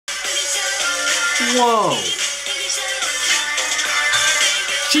Whoa.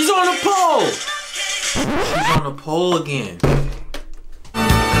 She's on a pole. She's on a pole again.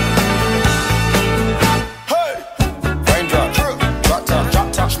 Hey, raindrop, drop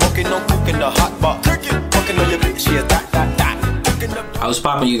top, smoking, no cooking the hot pot, fucking on your bitch, yeah, that. I was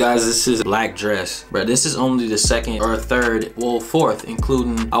popping, you guys. This is Black Dress, bro. This is only the second or third, well, fourth,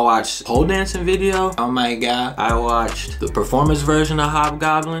 including I watched pole dancing video. Oh my god. I watched the performance version of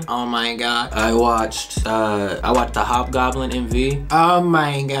Hobgoblin. Oh my god. I watched the Hobgoblin MV. Oh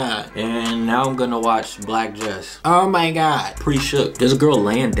my god. And now I'm gonna watch Black Dress. Oh my god. Pretty shook. There's a girl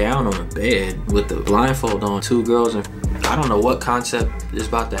laying down on a bed with the blindfold on. Two girls, and I don't know what concept is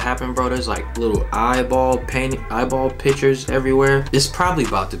about to happen, bro. There's like little eyeball pictures everywhere. It's probably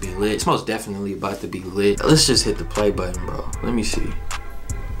about to be lit. It's most definitely about to be lit. Let's just hit the play button, bro. Let me see.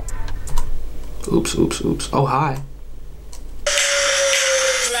 Oops. Oh, hi.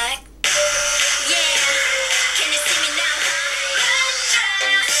 Black. Yeah. Can you see me now?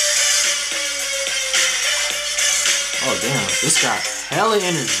 Oh, damn. This got hella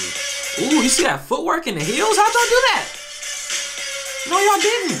energy. Ooh, you see that footwork in the heels? How'd y'all do that? No, y'all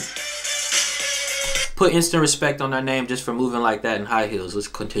didn't. Put instant respect on our name just for moving like that in high heels. Let's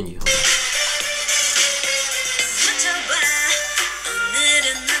continue.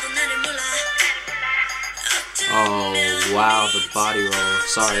 Oh, wow, the body roll.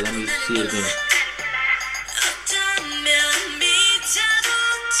 Sorry, let me see it again.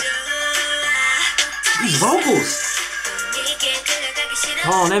 These vocals.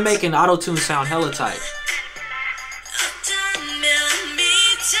 Oh, they're making auto-tune sound hella tight.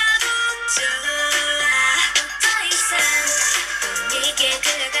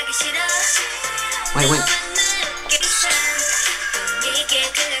 Wait.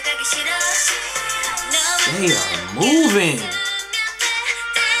 They are moving.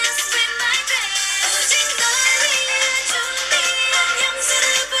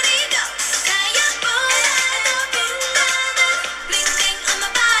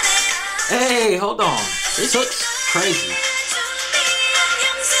 Hey, hold on. This looks crazy.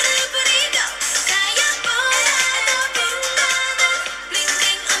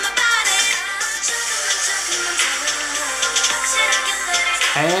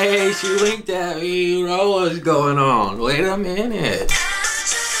 Hey, she winked at me. You know what's going on. Wait a minute.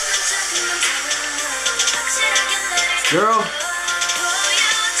 Girl.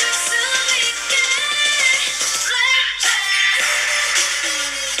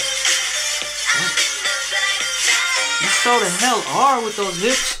 You so the hell are with those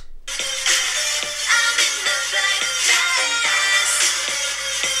hips.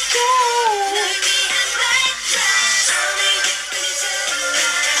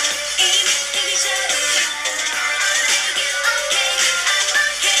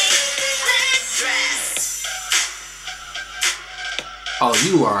 Oh,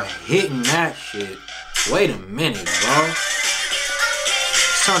 you are hitting that shit. Wait a minute, bro.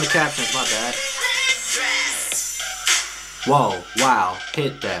 Let's turn the captions, my bad. Whoa, wow,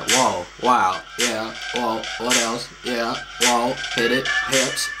 hit that. Whoa, wow, yeah, whoa, what else? Yeah, whoa, hit it,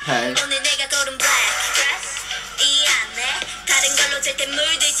 hips, hey.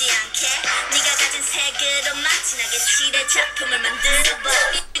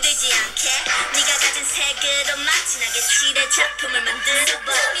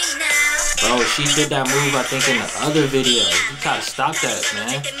 Bro, she did that move, I think, in the other video. You gotta stop that,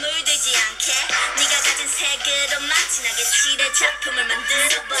 man.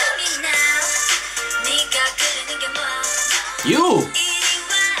 You!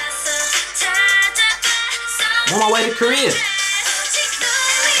 I'm on my way to Korea.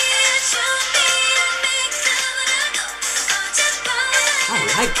 I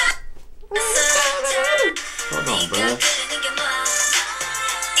like that. Hold on, bro.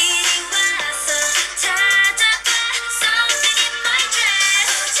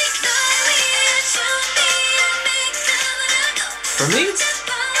 For me?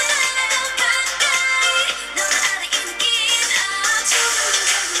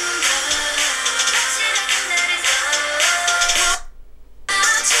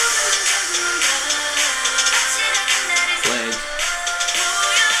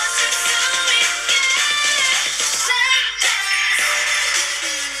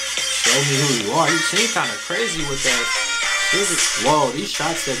 Show me who you are. You seem kind of crazy with that. Whoa, these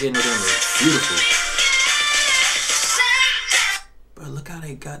shots they're getting it in are beautiful. Bro, look how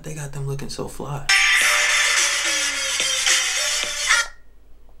they got them looking so fly.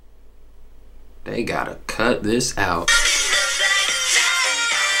 They gotta cut this out.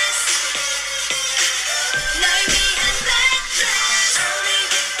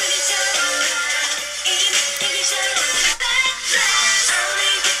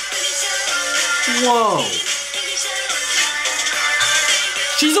 Whoa.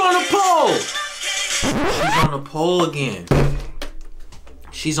 She's on the pole. She's on the pole again.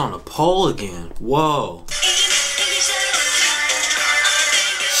 She's on the pole again. Whoa.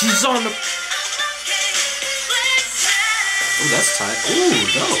 She's on the... Ooh, that's tight. Ooh,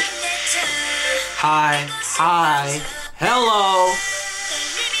 dope. Hi. Hi. Hello.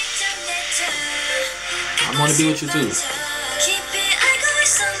 I want to be with you too.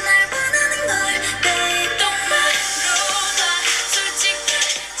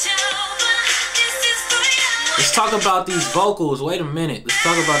 Let's talk about these vocals. Wait a minute. Let's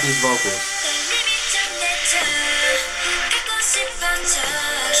talk about these vocals.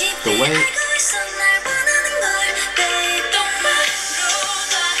 The way...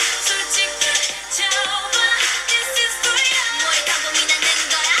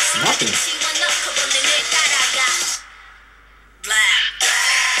 Nothing.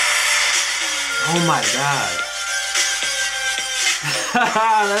 Oh my god.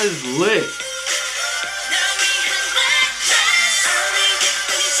 That is lit.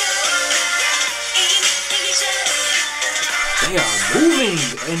 They are moving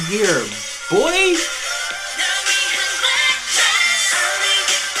in here, boy.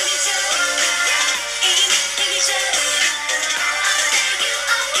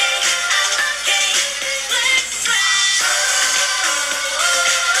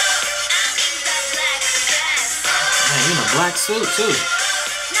 Man, you in a black suit too.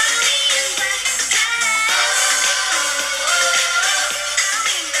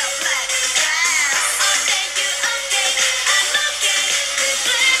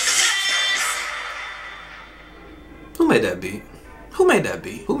 Who made that beat? Who made that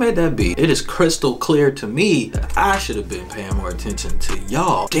beat? Who made that beat? It is crystal clear to me that I should have been paying more attention to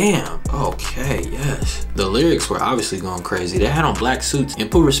y'all. Damn. Okay, yes. The lyrics were obviously going crazy. They had on black suits and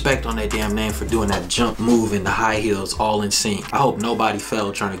put respect on their damn name for doing that jump move in the high heels all in sync. I hope nobody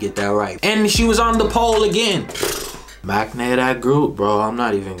fell trying to get that right. And she was on the pole again. Macne, that group, bro, I'm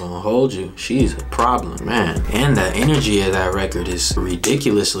not even gonna hold you. She's a problem, man. And the energy of that record is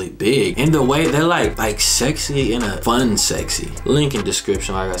ridiculously big. And the way they're like sexy in a fun sexy. Link in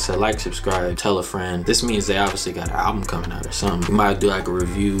description, like I said, like, subscribe, tell a friend. This means they obviously got an album coming out or something. We might do like a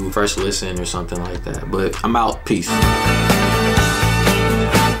review, first listen or something like that. But I'm out, peace. Hey,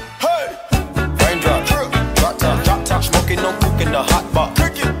 raindrop, drop top, smoking, no cooking the hot box.